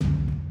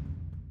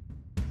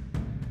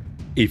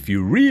If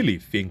you really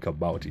think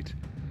about it,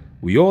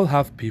 we all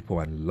have people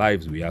and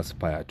lives we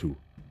aspire to.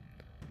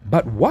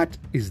 But what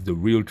is the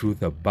real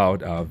truth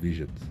about our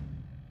visions?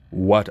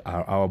 What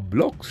are our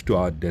blocks to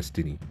our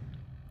destiny?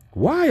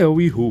 Why are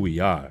we who we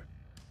are?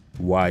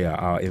 Why are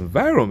our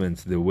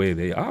environments the way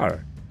they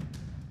are?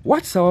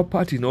 What's our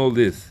part in all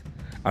this?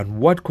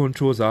 And what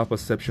controls our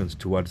perceptions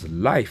towards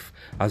life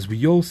as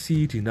we all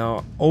see it in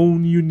our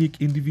own unique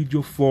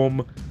individual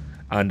form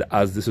and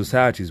as the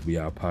societies we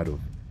are a part of?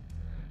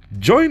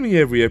 Join me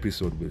every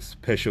episode with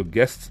special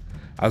guests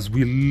as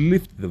we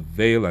lift the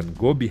veil and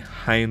go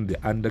behind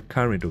the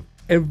undercurrent of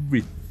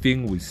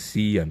everything we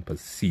see and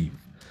perceive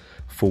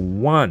for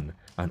one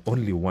and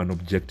only one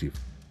objective: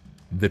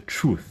 the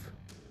truth,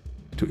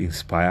 to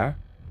inspire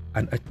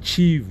and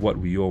achieve what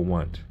we all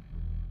want: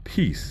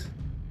 peace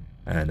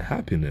and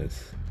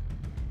happiness.